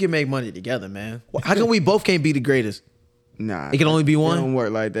 We can make money together, man. How come we both can't be the greatest? nah, It can only be one? It don't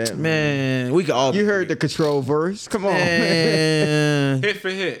work like that, Man, we can all. You heard the Control verse? Come on, man. man. Hit for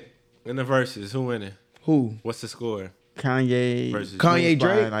hit in the verses. Who winning? Who? What's the score? Kanye Versus Kanye wins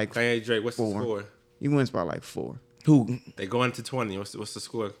by Drake? like Kanye Drake. What's the 4. score? He wins by like 4. Who? They go into 20. What's the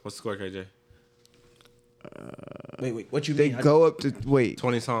score? What's the score, KJ? Wait. What you They mean? go up to wait.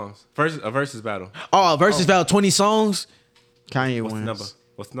 20 songs. A versus battle. Oh, versus battle 20 songs. Kanye What's wins the number?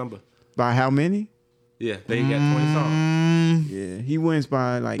 What's the number? by how many? Yeah, they got 20 songs. Yeah, he wins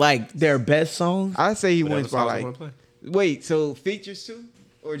by Like their best songs. I say he Whatever wins by songs they like. wanna play. Wait, so features too,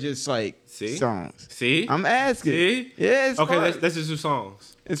 or just like See? songs? See? I'm asking. See? Yeah, it's Okay, part. let's just do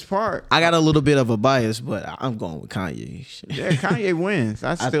songs. It's part. I got a little bit of a bias, but I'm going with Kanye. Shit. Yeah, Kanye wins.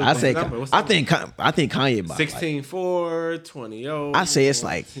 I still. I say number? What's the I think Kanye by 16-4, 20-0. I say it's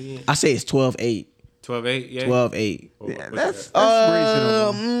like 12-8. 12-8, yeah. 12-8. Yeah, that's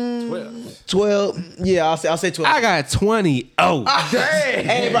Uh, reasonable. 12. Yeah, I'll say 12. I got 20. Oh,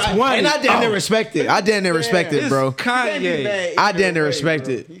 Hey, bro, 20. and I damn near respect it. I damn near respect it, bro. Kanye. I damn near respect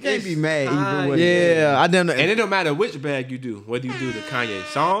it. You can't be mad either way. Yeah, I damn near. And it don't matter which bag you do. Whether you do the Kanye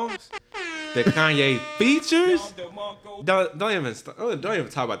songs, the Kanye features. Don't even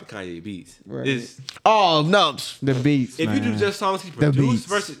talk about the Kanye beats. Right. It's, Oh no, The beats. if you do man. just songs he beats. produced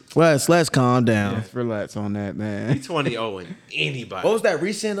versus let's calm down. Just relax on that, man. 20-0 and anybody. What was that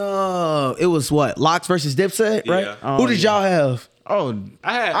recent? It was what Locks versus Dipset, right? Yeah. Oh, Who did yeah. y'all have? Oh,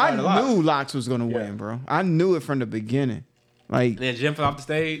 I had I a lot. knew Locks was gonna win, bro. I knew it from the beginning. Like, And then Jim fell off the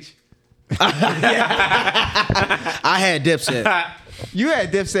stage. I had Dipset. you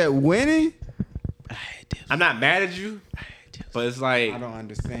had Dipset winning. I'm not mad at you, but it's like I don't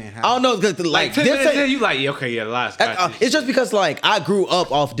understand I how. don't know, cause like 10 minutes in, you like, yeah, okay, yeah, Locks got this. it's just because like I grew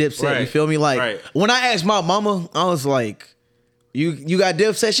up off Dipset. You Right. feel me? Like Right. when I asked my mama, I was like, "You got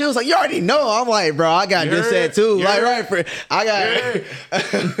Dipset?" She was like, "You already know." I'm like, "Bro, I got You Dipset heard? too." You Like, heard? right? I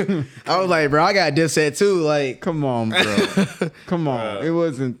got. I was like, "Bro, I got Dipset too." Like, Come on, bro. Come on. It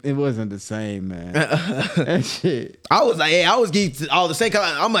wasn't the same, man. That shit. I was like, "Hey, I was geeked all the same."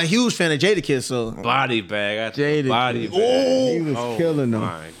 Cause I'm a huge fan of Jadakiss, so Body bag. I Jada body Kiss. bag. He was killing them.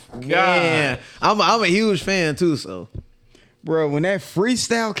 My God. yeah, I'm a huge fan too. So Bro, when that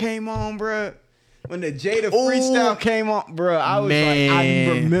freestyle came on, bro. When the Jada Ooh. freestyle came on, bro, I was like, I Man.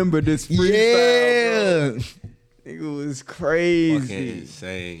 remember this freestyle, yeah. bro. It was Fucking crazy.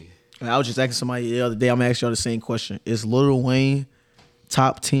 insane. I was just asking somebody the other day. I'm gonna ask y'all the same question: is Lil Wayne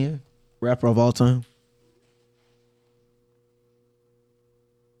top 10 rapper of all time?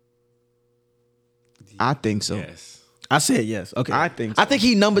 I think so. Yes. I said yes. Okay, I think I so. think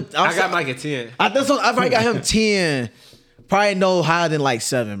he numbered. I got Mike at 10. I probably got him 10. Probably no higher than like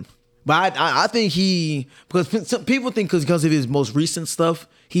 7. But I think he, because some people think because of his most recent stuff,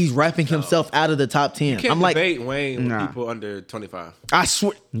 he's rapping himself out of the top 10. Can't I'm like, debate Wayne Nah. with people under 25. I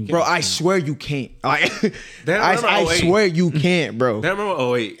swear, bro, I swear you can't. Like, Damn, I remember 08? swear you can't, bro. Damn,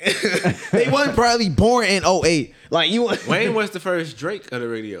 remember 08? They wasn't probably born in 08. Like you, Wayne was the first Drake of the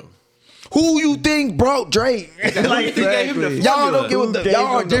radio. who you think brought Drake? Who Like, you think gave him the Exactly. y'all formula? don't get what the, Who gave y'all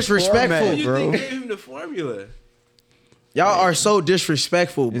are him the disrespectful, format, Who you bro? think gave him the formula? Y'all are so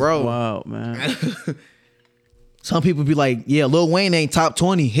disrespectful, bro. Wow, man. Some people be like, "Yeah, Lil Wayne ain't top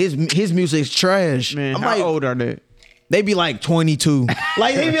 20. His music's trash." Man, I'm how like, old are they? they be like 22.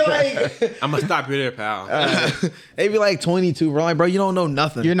 Like they be like, I'm gonna stop you there, pal. they be like 22. Bro, like, bro, you don't know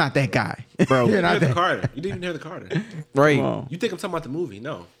nothing, You're not that guy, Bro. You're You not heard the that. Carter. You didn't even hear the Carter. right? Come on. You think I'm talking about the movie?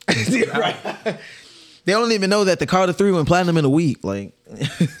 No. Right. They don't even know that the Carter 3 went platinum in a week. Like,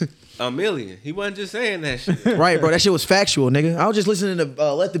 A million. He wasn't just saying that shit. right, bro? That shit was factual, nigga. I was just listening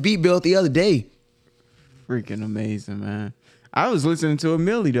to Let the Beat Build the other day. Freaking amazing, man. I was listening to a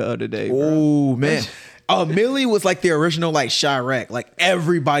Millie the other day, bro. Oh man. Millie was like the original like Chirac. Like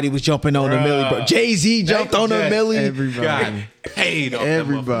everybody was jumping on the Bruh. Millie, bro. Jay-Z jumped on the Jackson. Millie. Everybody. God paid off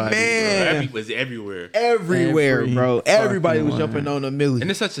Everybody. Man. It was everywhere. Everywhere, Every bro. Everybody fucking was one. jumping on the Millie. And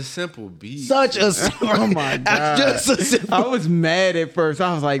it's such a simple beat. Such a Oh my God. just a simple. I was mad at first.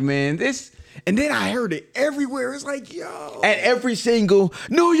 I was like, man, this. And then I heard it everywhere. It's like, yo. At every single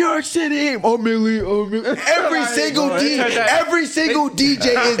New York City, a Millie. Every single bro, they turned that- every single DJ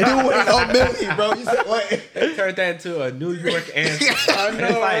is doing a Millie, bro. You said what? They turned that into a New York anthem. I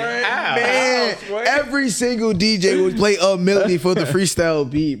know, right? how? Man, every single DJ would play a Millie for the freestyle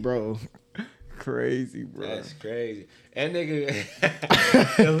beat, bro. Crazy, bro. That's crazy. And nigga,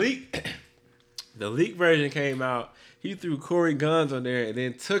 the leak version came out. He threw Corey Guns on there and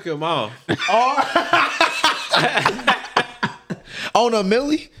then took him off. On a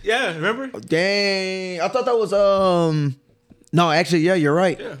Millie? Yeah, remember? Dang. I thought that was no, actually, yeah, you're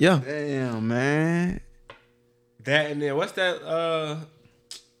right. Yeah. Damn, man. That and then what's that?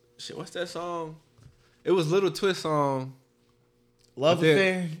 Shit, what's that song? It was Little Twist song. Love But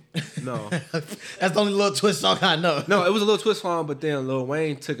Affair. then- No, That's the only little twist song I know. no, it was a Little Twist song, but then Lil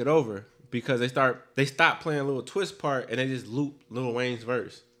Wayne took it over because they stopped playing Little Twist part and they just looped Lil Wayne's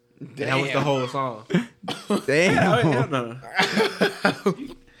verse. And that was the whole song. Damn. Hell no.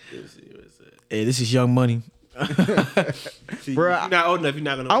 Hey, this is Young Money. See, Bruh, you're not old enough. You're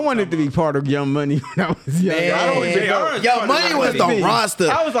not gonna. I wanted to be part of Young Money when I was young. Man. I don't even know. JR is Yo, part of Money Young was the Money. roster.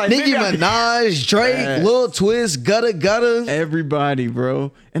 I was like, Nicki maybe I- Minaj, Drake, Man. Lil Twist, Gutta. Everybody,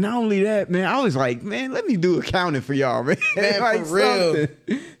 bro. And not only that, man, I was like, man, let me do accounting for y'all, man. Man, Like for real.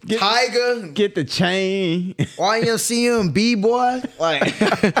 something. Tiger, Get the chain. YMCM, B-Boy. Like,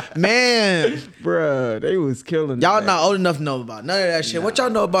 man. Bruh, they was killing Y'all that. not old enough to know about none of that shit. What y'all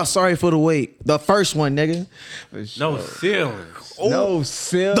know about Sorry for the Wait? The first one, nigga. For No sure. ceilings. No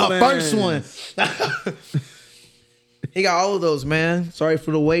ceilings. The first one. He got all of those, man. Sorry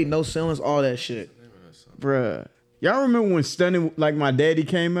for the wait, no ceilings, all that shit. Bruh. Y'all remember when Stunning Like My Daddy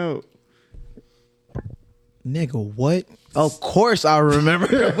came out? Nigga, what? Of course I remember.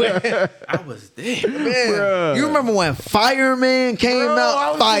 I was there. Man, Bruh. you remember when Fireman came Bro, I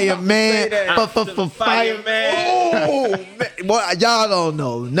out? was just about to say that. Fireman. Fireman. Oh, man. Boy, y'all don't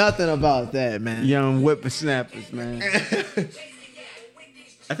know nothing about that, man. Young whippersnappers, man. I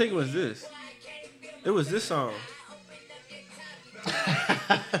think it was this. It was this song.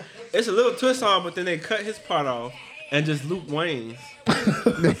 It's a little twist song, but then they cut his part off and just Luke Wayne's.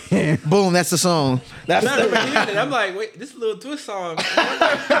 Boom, that's the song. That's I remember hearing it. I'm like, wait, this is a little twist song.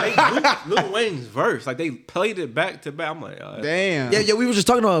 Luke Wayne's verse, like they played it back to back. I'm like, oh, Damn. yeah. We were just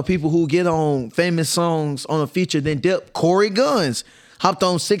talking about people who get on famous songs on a feature, then dip. Corey Guns hopped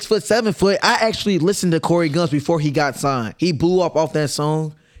on 6 Foot, 7 Foot. I actually listened to Corey Guns before he got signed. He blew up off that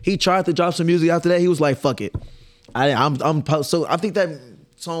song. He tried to drop some music after that. He was like, fuck it. So I think that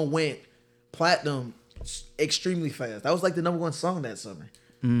song went platinum extremely fast. That was like the #1 song that summer.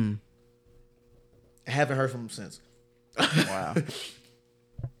 I haven't heard from him since. Wow.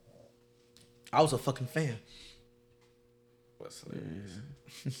 I was a fucking fan. what's hilarious?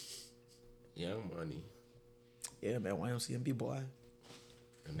 Young Money. Yeah, man, YMCMB boy.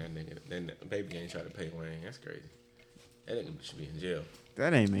 And that nigga, then the Baby ain't try to pay Wayne. That's crazy. That nigga should be in jail.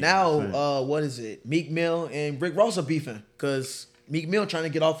 That ain't me. Now, what is it? Meek Mill and Rick Ross are beefing because Meek Mill trying to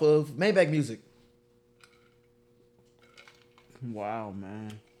get off of Maybach Music. Wow,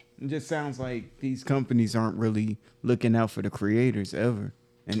 man. It just sounds like these companies aren't really looking out for the creators ever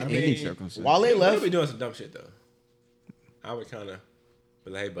in any circumstance. While they They left, be doing some dumb shit though. I would kind of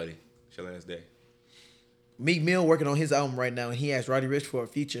be like, hey buddy, it's your last day. Meek Mill working on his album right now, and he asked Roddy Ricch for a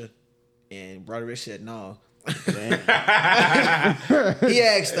feature, and Roddy Ricch said no. He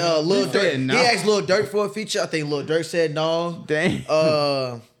asked Lil Durk. no. He asked Lil Durk for a feature. I think Lil Durk said no. Damn.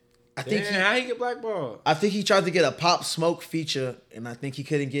 I think Damn, how he get blackballed? I think he tried to get a Pop Smoke feature, and I think he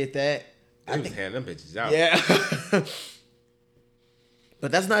couldn't get that. They was handing them bitches out. Yeah.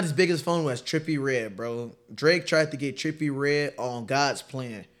 But that's not as big as phone as Trippie Redd, bro. Drake tried to get Trippie Redd on God's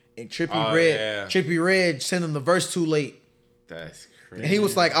Plan, and Trippie Redd sent him the verse too late. That's crazy. And he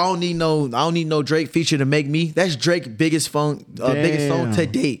was like, I don't need no Drake feature to make me. That's Drake's biggest song to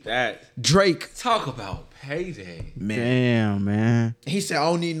date. That Drake, talk about payday. man. Damn, man. He said, I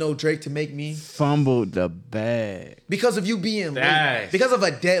don't need no Drake to make me. Fumbled the bag. Because of you being late. Nice. Because of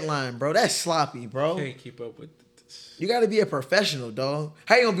a deadline, bro. That's sloppy, bro. Can't keep up with this. You gotta be a professional, dog.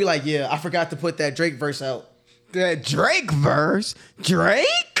 How you gonna be like, yeah, I forgot to put that Drake verse out? That Drake verse?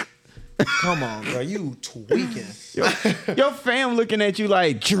 Drake? Come on, bro. You tweaking. Your fam looking at you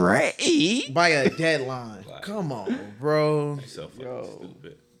like, Drake? By a deadline. Come on, bro. You're so fucking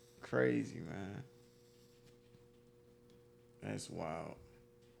stupid. Crazy, man. That's wild.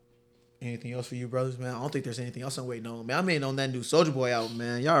 Anything else for you, brothers, man? I don't think there's anything else I'm waiting on, man. I'm waiting on that new Soulja Boy album,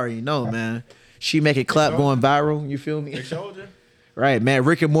 man. Y'all already know, man. She Make It Clap going viral. You feel me? Big Soldier? Right, man.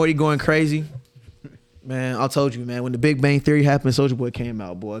 Rick and Morty going crazy. Man, I told you, man. When the Big Bang Theory happened, Soulja Boy came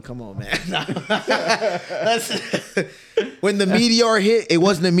out, boy. Come on, man. When the meteor hit, it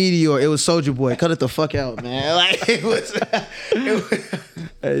wasn't a meteor. It was Soulja Boy. Cut it the fuck out, man. Like it was.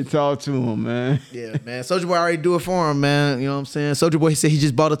 Hey, talk to him, man. Yeah, man. Soulja Boy already do it for him, man. You know what I'm saying? Soulja Boy said he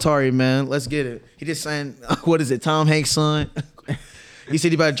just bought Atari, man. Let's get it. He just signed, what is it, Tom Hanks' son? He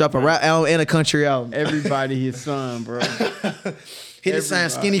said he about to drop a rap album and a country album. Everybody his son, bro. He just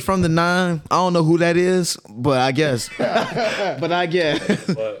signed Skinny from the Nine. I don't know who that is, but I guess. But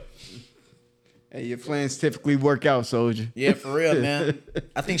Hey, your plans typically work out, Soldier. Yeah, for real, man.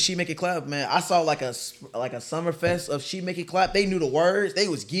 I think She Make It Clap, man. I saw like a summer fest of She Make It Clap. They knew the words. They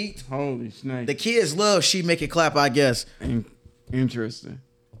was geeked. Holy snake. The kids love She Make It Clap, I guess. Interesting.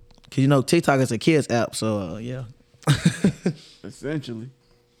 Cause you know TikTok is a kids app, so yeah. Essentially.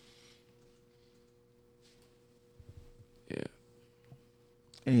 Yeah.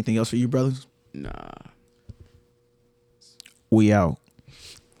 Anything else for you, brothers? Nah. We out.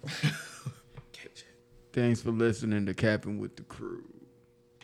 Thanks for listening to Capping with the Crew.